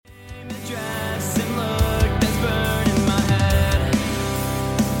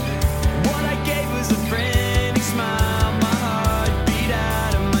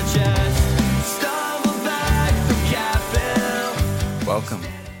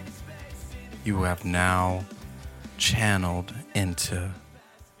You have now channeled into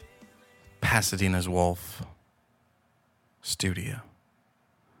Pasadena's Wolf Studio.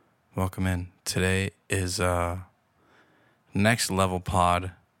 Welcome in. Today is Next Level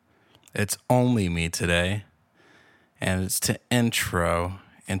Pod. It's only me today, and it's to intro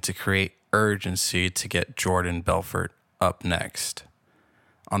and to create urgency to get Jordan Belfort up next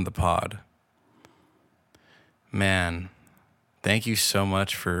on the pod. Man, thank you so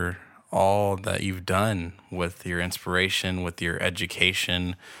much for all that you've done with your inspiration, with your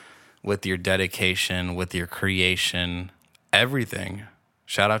education, with your dedication, with your creation, everything.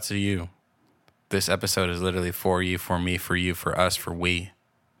 Shout out to you. This episode is literally for you, for me, for you, for us, for we,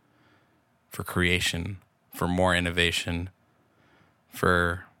 for creation, for more innovation,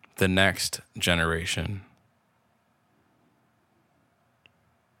 for the next generation.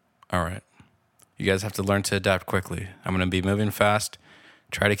 All right. You guys have to learn to adapt quickly. I'm going to be moving fast.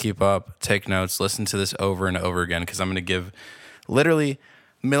 Try to keep up, take notes, listen to this over and over again, because I'm going to give literally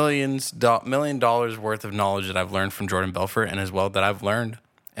 $1 million worth of knowledge that I've learned from Jordan Belfort, and as well that I've learned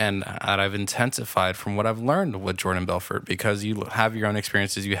and that I've intensified from what I've learned with Jordan Belfort, because you have your own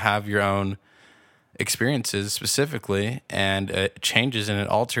experiences, you have your own experiences specifically, and it changes and it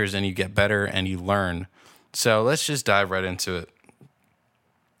alters and you get better and you learn. So let's just dive right into it.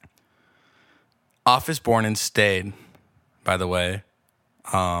 Office Born and Stayed, by the way,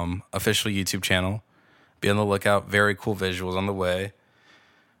 official YouTube channel. Be on the lookout. Very cool visuals on the way.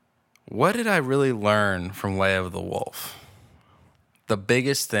 What did I really learn from Way of the Wolf? The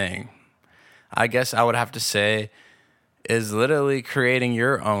biggest thing, I guess I would have to say, is literally creating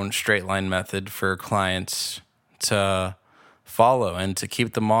your own straight line method for clients to follow and to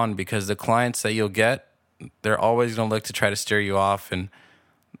keep them on, because the clients that you'll get, they're always going to look to try to steer you off, and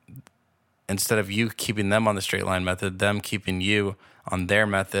instead of you keeping them on the straight line method, them keeping you on their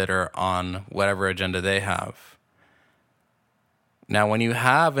method or on whatever agenda they have. Now, when you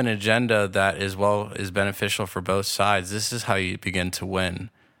have an agenda that is beneficial for both sides, this is how you begin to win.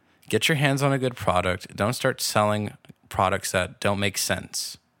 Get your hands on a good product. Don't start selling products that don't make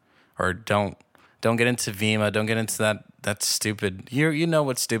sense, or don't get into Vima. Don't get into that's stupid. You know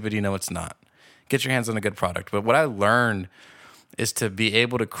what's stupid. You know what's not. Get your hands on a good product. But what I learned is to be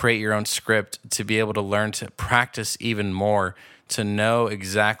able to create your own script, to be able to learn to practice even more, to know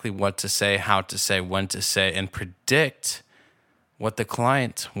exactly what to say, how to say, when to say, and predict what the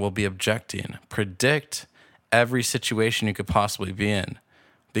client will be objecting. Predict every situation you could possibly be in,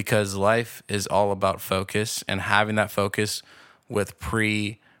 because life is all about focus, and having that focus with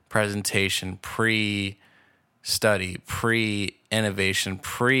pre-presentation, pre-study, pre-innovation,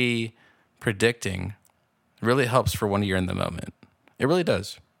 pre-predicting really helps for when you're in the moment. It really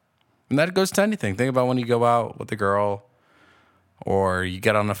does. And that goes to anything. Think about when you go out with a girl, or you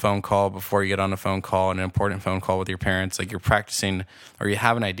get on a phone call, before you get on a phone call, an important phone call with your parents, like you're practicing, or you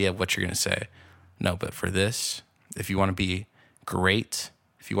have an idea of what you're going to say. No, but for this, if you want to be great,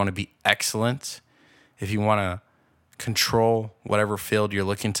 if you want to be excellent, if you want to control whatever field you're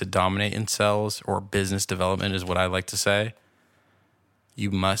looking to dominate in sales or business development is what I like to say,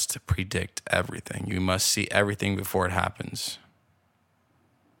 you must predict everything. You must see everything before it happens.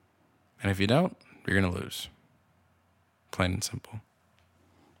 And if you don't, you're going to lose. Plain and simple.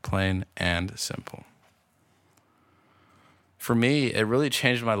 Plain and simple. For me, it really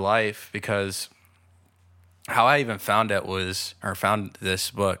changed my life, because how I even found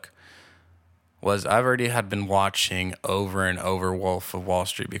this book was I've already had been watching over and over Wolf of Wall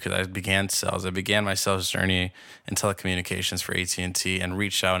Street, because I began sales. I began my sales journey in telecommunications for AT&T, and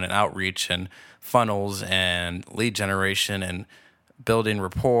reached out and outreach and funnels and lead generation and building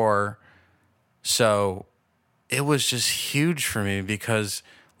rapport. So it was just huge for me, because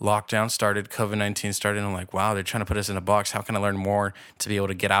lockdown started, COVID-19 started, and I'm like, wow, they're trying to put us in a box. How can I learn more to be able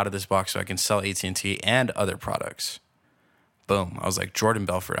to get out of this box so I can sell AT&T and other products? Boom. I was like, Jordan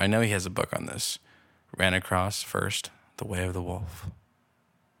Belfort, I know he has a book on this. Ran across first The Way of the Wolf.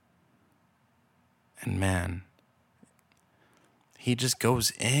 And man, he just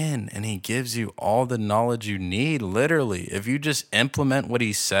goes in and he gives you all the knowledge you need, literally. If you just implement what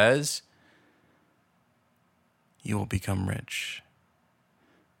he says, you will become rich.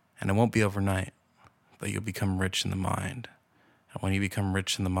 And it won't be overnight, but you'll become rich in the mind. And when you become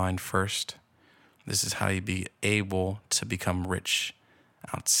rich in the mind first, this is how you be able to become rich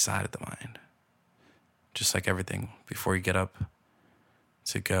outside of the mind. Just like everything, before you get up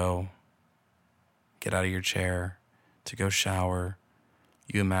to go get out of your chair, to go shower,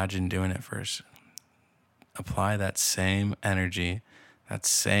 you imagine doing it first. Apply that same energy, that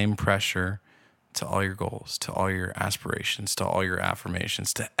same pressure to all your goals, to all your aspirations, to all your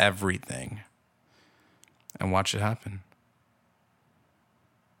affirmations, to everything. and watch it happen.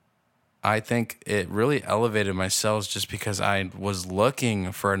 I think it really elevated my sales just because I was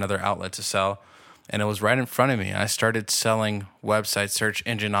looking for another outlet to sell, and it was right in front of me. I started selling website search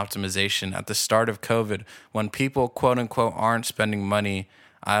engine optimization at the start of COVID. When people, quote unquote, aren't spending money,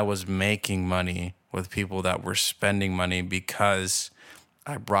 I was making money with people that were spending money because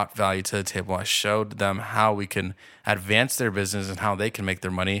I brought value to the table. I showed them how we can advance their business and how they can make their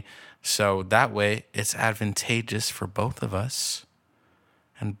money. So that way it's advantageous for both of us.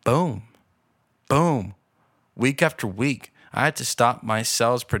 And boom. Week after week, I had to stop my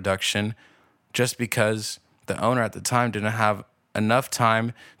sales production just because the owner at the time didn't have enough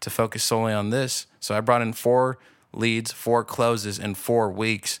time to focus solely on this. So I brought in 4 leads, 4 closes in 4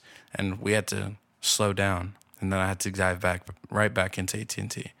 weeks, and we had to slow down. And then I had to dive right back into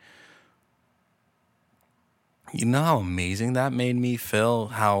AT&T. You know how amazing that made me feel,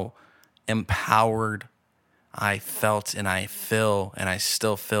 how empowered I felt and I feel and I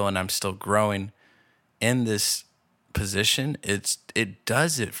still feel, and I'm still growing in this position. It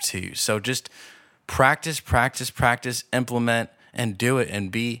does it to you. So just practice, implement, and do it,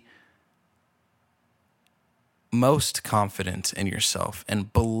 and be most confident in yourself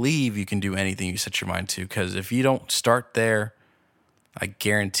and believe you can do anything you set your mind to. Because if you don't start there, I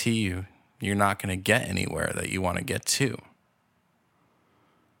guarantee you're not going to get anywhere that you want to get to.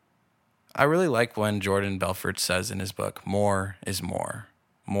 I really like when Jordan Belfort says in his book, more is more.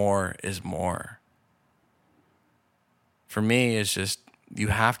 More is more. For me, it's just, you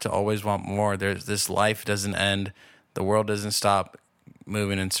have to always want more. This life doesn't end. The world doesn't stop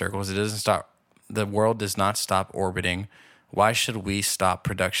moving in circles. It doesn't stop. The world does not stop orbiting. Why should we stop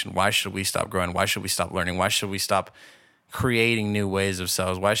production? Why should we stop growing? Why should we stop learning? Why should we stop creating new ways of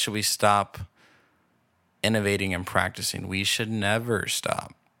sales? Why should we stop innovating and practicing? We should never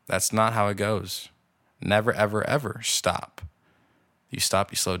stop. That's not how it goes. Never, ever, ever stop. You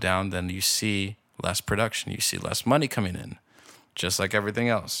stop, you slow down, then you see less production. You see less money coming in, just like everything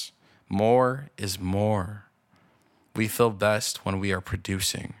else. More is more. We feel best when we are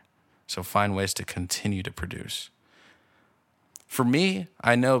producing. So find ways to continue to produce. For me,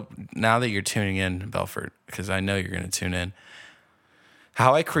 I know now that you're tuning in, Belfort, because I know you're going to tune in,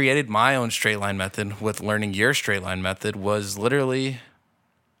 how I created my own straight line method with learning your straight line method was literally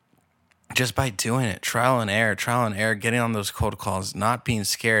just by doing it, trial and error, getting on those cold calls, not being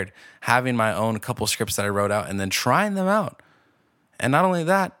scared, having my own couple scripts that I wrote out and then trying them out. And not only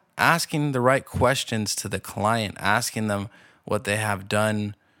that, asking the right questions to the client, asking them what they have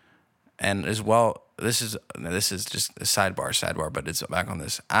done. And as well, this is just a sidebar, but it's back on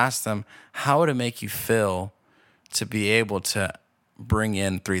this. Ask them, how would it make you feel to be able to bring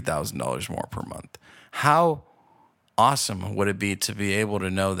in $3,000 more per month? How awesome would it be to be able to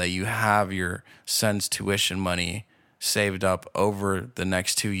know that you have your son's tuition money saved up over the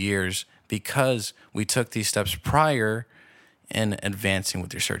next 2 years because we took these steps prior in advancing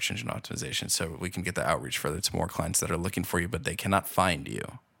with your search engine optimization, so we can get the outreach further to more clients that are looking for you, but they cannot find you.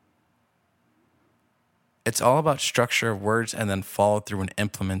 It's all about structure of words and then follow through and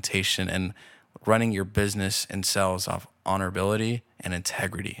implementation and running your business and sales off honorability and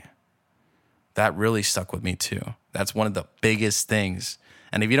integrity. That really stuck with me too. That's one of the biggest things.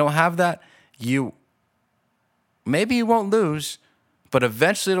 And if you don't have that, maybe you won't lose, but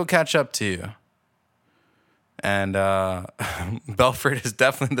eventually it'll catch up to you. And Belfort is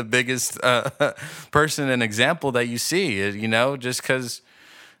definitely the biggest person and example that you see, just because,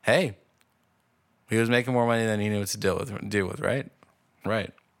 hey, he was making more money than he knew what to deal with, right?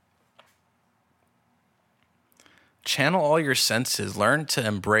 Right. Channel all your senses. Learn to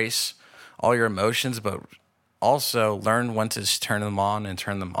embrace all your emotions, but also learn when to turn them on and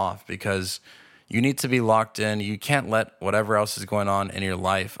turn them off, because you need to be locked in. You can't let whatever else is going on in your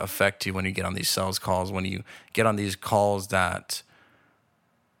life affect you when you get on these sales calls, when you get on these calls that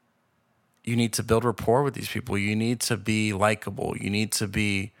you need to build rapport with these people. You need to be likable. You need to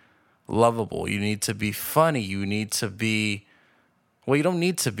be lovable. You need to be funny. You need to be, well, you don't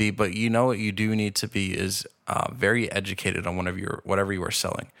need to be, but you know what you do need to be is very educated on whatever you are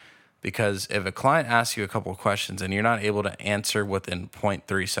selling. Because if a client asks you a couple of questions and you're not able to answer within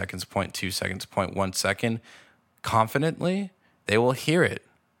 0.3 seconds, 0.2 seconds, 0.1 second confidently, they will hear it.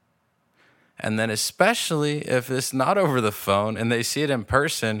 And then especially if it's not over the phone and they see it in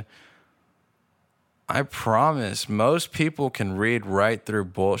person, I promise most people can read right through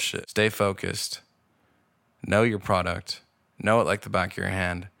bullshit. Stay focused. Know your product. Know it like the back of your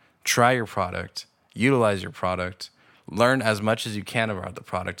hand. Try your product. Utilize your product. Learn as much as you can about the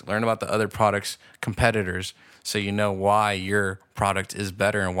product. Learn about the other products' competitors so you know why your product is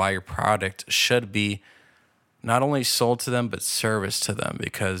better and why your product should be not only sold to them, but service to them,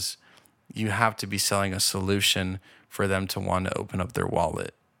 because you have to be selling a solution for them to want to open up their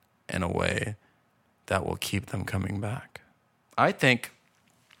wallet in a way that will keep them coming back. I think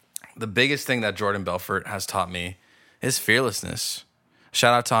the biggest thing that Jordan Belfort has taught me is fearlessness.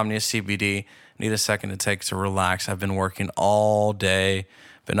 Shout out to Omnia CBD. Need a second to take to relax. I've been working all day.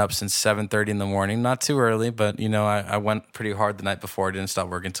 Been up since 7:30 in the morning. Not too early, but I went pretty hard the night before. I didn't stop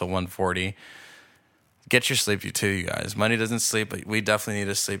working until 1:40. Get your sleep too, you guys. Money doesn't sleep, but we definitely need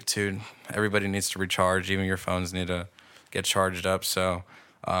to sleep too. Everybody needs to recharge. Even your phones need to get charged up. So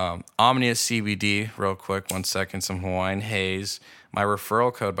Omnia CBD, real quick, 1 second, some Hawaiian Haze. My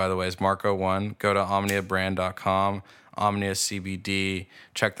referral code, by the way, is Marco1. Go to omniabrand.com, Omnia CBD.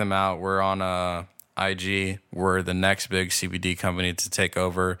 Check them out. We're on IG. We're the next big CBD company to take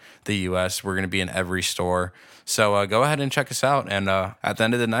over the U.S. We're going to be in every store. So go ahead and check us out. And at the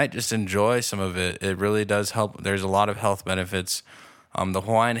end of the night, just enjoy some of it. It really does help. There's a lot of health benefits. The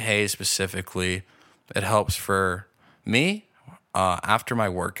Hawaiian Haze specifically, it helps for me after my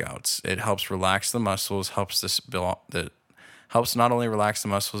workouts. It helps relax the muscles, helps not only relax the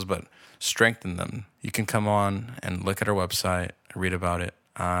muscles, but strengthen them. You can come on and look at our website, read about it.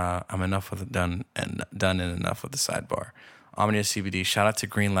 I'm enough with it done and enough with the sidebar. Omnia CBD. Shout out to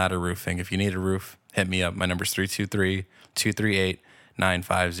Green Ladder Roofing. If you need a roof, hit me up. My number's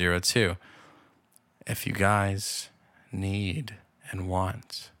 323-238-9502. If you guys need and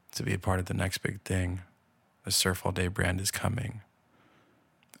want to be a part of the next big thing, the Surf All Day brand is coming.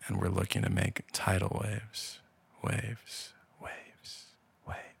 And we're looking to make tidal waves.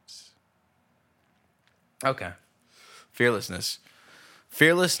 Okay. Fearlessness.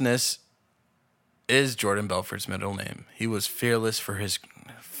 Fearlessness is Jordan Belfort's middle name. He was fearless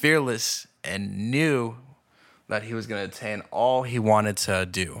and knew that he was going to attain all he wanted to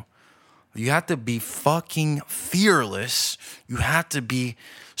do. You have to be fucking fearless. You have to be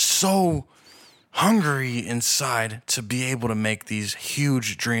so hungry inside to be able to make these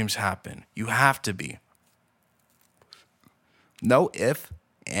huge dreams happen. You have to be. No if,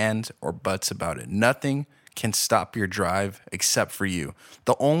 and, or buts about it. Nothing can stop your drive except for you.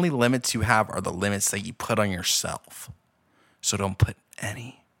 The only limits you have are the limits that you put on yourself. So don't put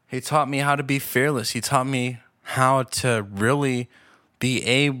any. He taught me how to be fearless. He taught me how to really be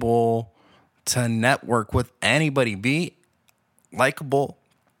able to network with anybody, be likable,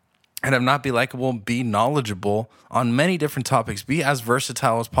 and if not be likable, be knowledgeable on many different topics. Be as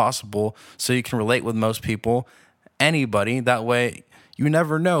versatile as possible so you can relate with most people, anybody. That way, you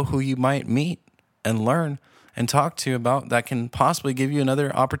never know who you might meet and learn and talk to about that can possibly give you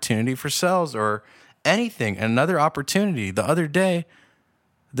another opportunity for sales or anything. Another opportunity.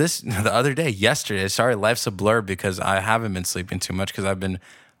 Yesterday, sorry, life's a blur because I haven't been sleeping too much because I've been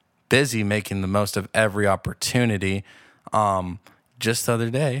busy making the most of every opportunity. Just the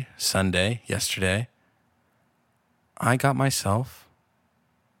other day, yesterday, I got myself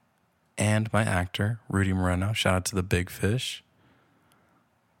and my actor, Rudy Moreno, shout out to the Big Fish.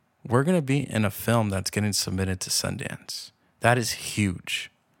 We're going to be in a film that's getting submitted to Sundance. That is huge.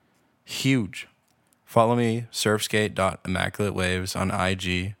 Huge. Follow me, surfskate.immaculatewaves on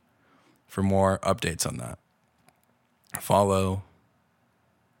IG for more updates on that. Follow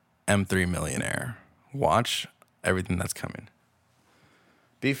M3 Millionaire. Watch everything that's coming.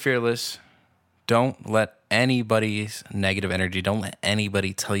 Be fearless. Don't let anybody's negative energy, don't let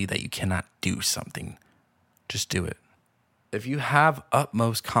anybody tell you that you cannot do something. Just do it. If you have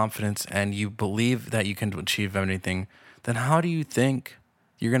utmost confidence and you believe that you can achieve anything, then how do you think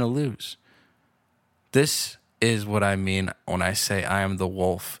you're going to lose? This is what I mean when I say I am the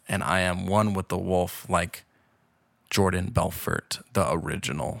wolf and I am one with the wolf, like Jordan Belfort, the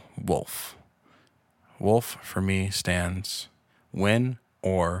original wolf. Wolf for me stands win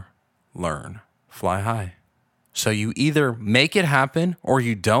or learn. Fly high. So you either make it happen or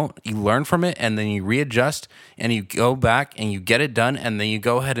you don't. You learn from it and then you readjust and you go back and you get it done and then you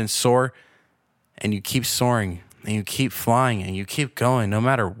go ahead and soar and you keep soaring and you keep flying and you keep going no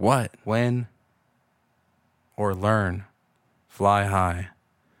matter what. Win or learn. Fly high.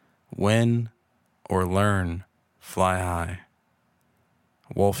 Win or learn. Fly high.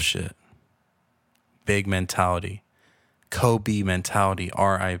 Wolf shit. Big mentality. Kobe mentality.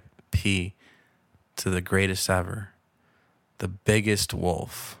 R.I.P. to the greatest ever, the biggest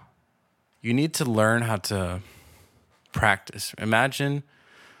wolf. You need to learn how to practice. Imagine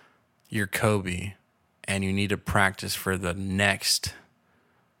you're Kobe and you need to practice for the next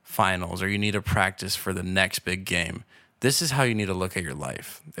finals or you need to practice for the next big game. This is how you need to look at your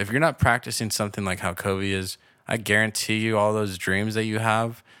life. If you're not practicing something like how Kobe is, I guarantee you all those dreams that you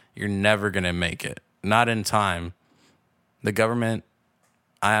have, you're never going to make it. not in time. The government,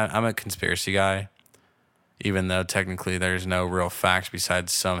 I'm a conspiracy guy, even though technically there's no real facts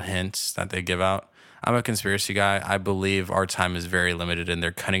besides some hints that they give out. I'm a conspiracy guy. I believe our time is very limited and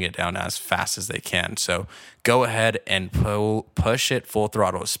they're cutting it down as fast as they can. So go ahead and push it full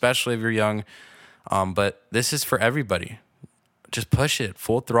throttle, especially if you're young. But this is for everybody. Just push it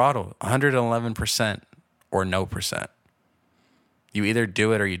full throttle, 111% or no percent. You either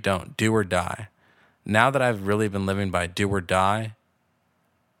do it or you don't. Do or die. Now that I've really been living by do or die,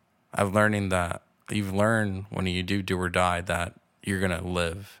 I've learning that you've learned when you do or die that you're going to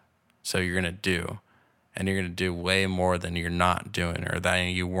live. So you're going to do. And you're going to do way more than you're not doing or that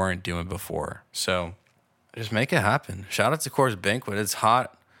you weren't doing before. So just make it happen. Shout out to Coors Banquet. It's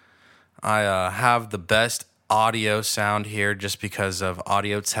hot. I have the best audio sound here just because of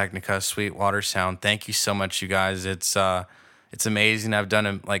Audio Technica, Sweetwater Sound. Thank you so much, you guys. It's amazing. I've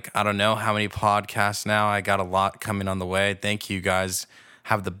done I don't know how many podcasts now. I got a lot coming on the way. Thank you guys.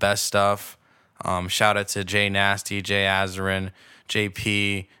 Have the best stuff. Shout out to Jay Nasty, Jay Azarin,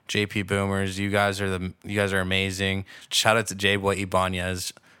 JP Boomers. You guys are amazing. Shout out to J Boy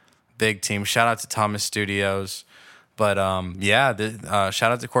Ibanez, big team. Shout out to Thomas Studios. But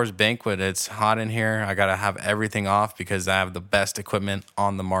shout out to Coors Banquet. It's hot in here. I gotta have everything off because I have the best equipment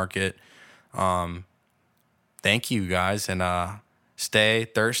on the market. Thank you guys, and stay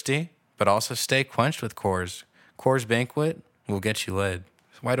thirsty, but also stay quenched with Coors. Coors Banquet will get you laid.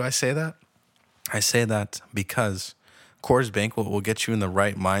 Why do I say that? I say that because Coors Banquet will get you in the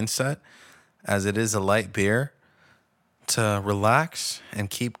right mindset, as it is a light beer, to relax and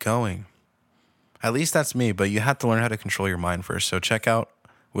keep going. At least that's me, but you have to learn how to control your mind first. So check out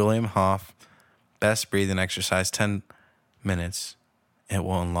William Hoff, Best Breathing Exercise, 10 minutes. It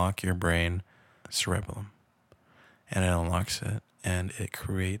will unlock your brain cerebellum. And it unlocks it, and it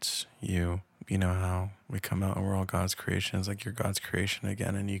creates you. You know how we come out and we're all God's creations, like you're God's creation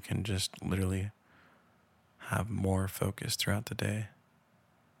again, and you can just literally have more focus throughout the day.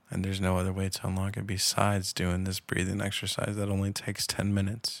 And there's no other way to unlock it besides doing this breathing exercise that only takes 10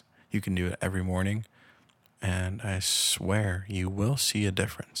 minutes. You can do it every morning, and I swear you will see a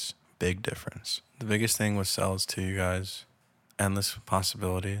difference, big difference. The biggest thing with cells to you guys, endless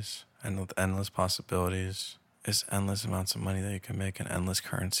possibilities, and with endless possibilities is endless amounts of money that you can make and endless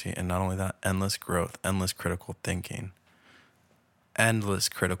currency, and not only that, endless growth, endless critical thinking. Endless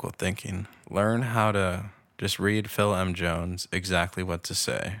critical thinking. Learn how to just read Phil M. Jones, exactly what to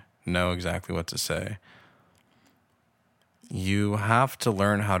say, know exactly what to say. You have to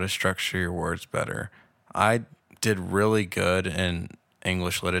learn how to structure your words better. I did really good in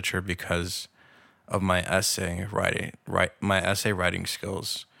English literature because of my essay writing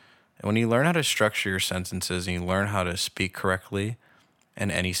skills. And when you learn how to structure your sentences and you learn how to speak correctly in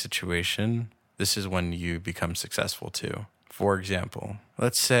any situation, this is when you become successful too. For example,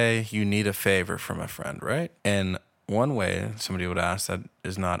 let's say you need a favor from a friend, right? And one way somebody would ask that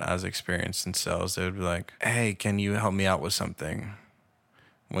is not as experienced in sales, they would be like, hey, can you help me out with something?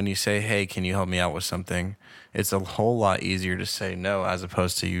 When you say, hey, can you help me out with something? It's a whole lot easier to say no as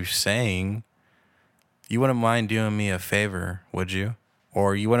opposed to you saying, you wouldn't mind doing me a favor, would you?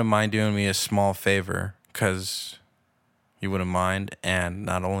 Or you wouldn't mind doing me a small favor because you wouldn't mind. And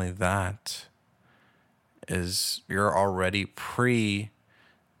not only that, is you're already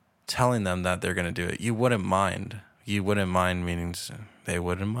telling them that they're going to do it. You wouldn't mind. You wouldn't mind means they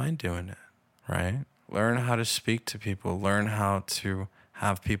wouldn't mind doing it, right? Learn how to speak to people. Learn how to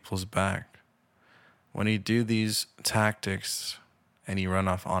have people's back. When you do these tactics and you run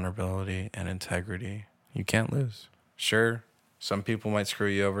off honorability and integrity, you can't lose. Sure, some people might screw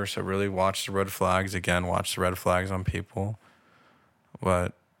you over, so really watch the red flags. Again, watch the red flags on people.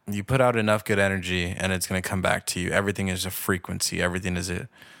 But you put out enough good energy and it's going to come back to you. Everything is a frequency. Everything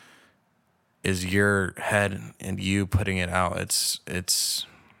is your head and you putting it out. It's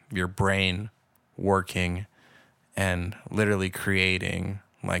your brain working and literally creating,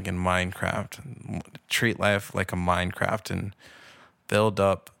 like in Minecraft. Treat life like a Minecraft and build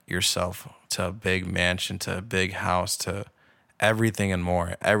up yourself to a big mansion, to a big house, to everything and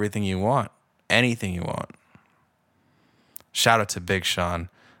more. Everything you want. Anything you want. Shout out to Big Sean.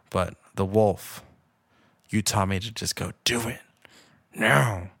 But the wolf, you taught me to just go do it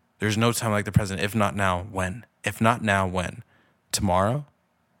now. There's no time like the present. If not now, when? If not now, when? Tomorrow?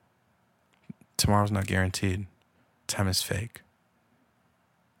 Tomorrow's not guaranteed. Time is fake.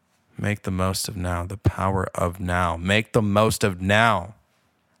 Make the most of now. The power of now. Make the most of now.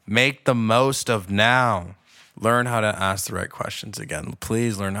 Make the most of now. Learn how to ask the right questions again.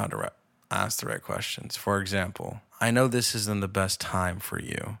 Please learn how to ask the right questions. For example, I know this isn't the best time for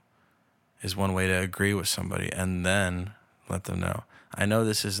you. is one way to agree with somebody and then let them know, I know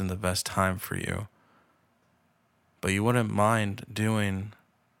this isn't the best time for you, but you wouldn't mind doing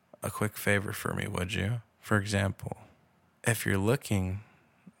a quick favor for me, would you? For example, if you're looking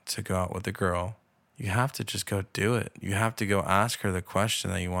to go out with a girl, you have to just go do it. You have to go ask her the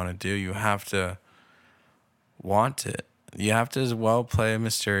question that you want to do. You have to want it. You have to as well play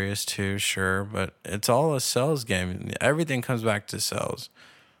mysterious too, sure, but it's all a sales game. Everything comes back to sales.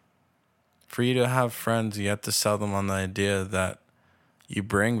 For you to have friends, you have to sell them on the idea that you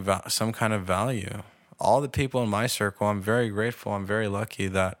bring some kind of value. All the people in my circle, I'm very grateful. I'm very lucky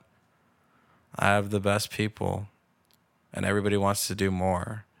that I have the best people and everybody wants to do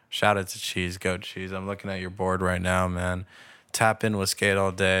more. Shout out to Cheese. Go Cheese. I'm looking at your board right now, man. Tap in with Skate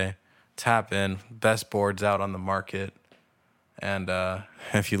All Day. Tap in. Best boards out on the market. And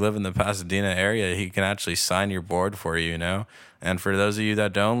if you live in the Pasadena area, he can actually sign your board for you, you know? And for those of you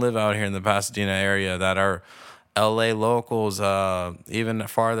that don't live out here in the Pasadena area, that are LA locals, even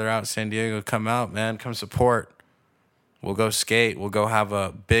farther out, San Diego, come out, man. Come support. We'll go skate. We'll go have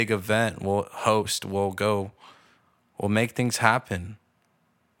a big event. We'll host. We'll make things happen.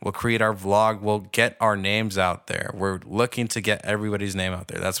 We'll create our vlog. We'll get our names out there. We're looking to get everybody's name out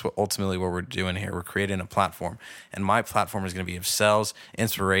there. That's ultimately what we're doing here. We're creating a platform. And my platform is going to be of sales,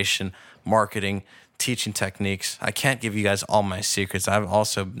 inspiration, marketing, teaching techniques. I can't give you guys all my secrets. I'm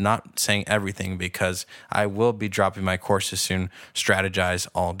also not saying everything because I will be dropping my courses soon. Strategize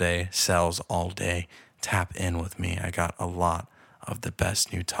all day, sales all day. Tap in with me. I got a lot of the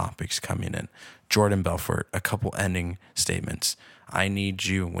best new topics coming in. Jordan Belfort, a couple ending statements. I need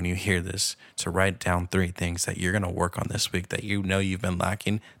you, when you hear this, to write down 3 things that you're going to work on this week that you know you've been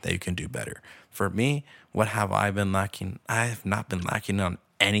lacking, that you can do better. For me, what have I been lacking? I have not been lacking on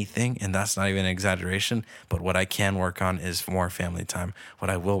anything, and that's not even an exaggeration, but what I can work on is more family time. What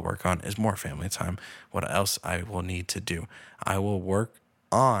I will work on is more family time. What else I will need to do? I will work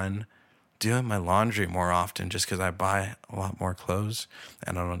on doing my laundry more often just because I buy a lot more clothes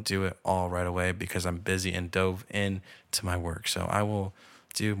and I don't do it all right away because I'm busy and dove into my work. So I will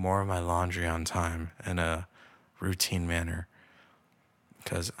do more of my laundry on time in a routine manner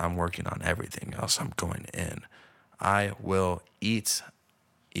because I'm working on everything else. I'm going in. I will eat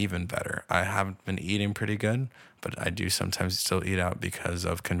even better. I haven't been eating pretty good, but I do sometimes still eat out because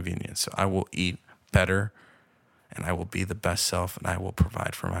of convenience. So I will eat better. And I will be the best self, and I will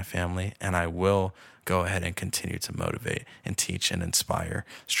provide for my family, and I will go ahead and continue to motivate and teach and inspire,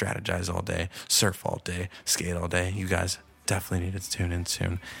 strategize all day, surf all day, skate all day. You guys definitely need to tune in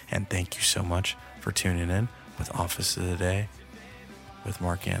soon. And thank you so much for tuning in with Office of the Day with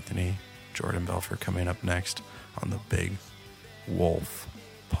Mark Anthony, Jordan Belfort coming up next on the Big Wolf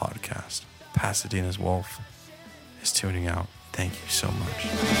podcast. Pasadena's Wolf is tuning out. Thank you so much.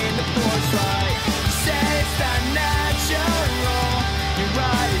 Say it's not natural. You're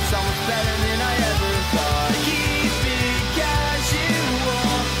right, it's almost better than I ever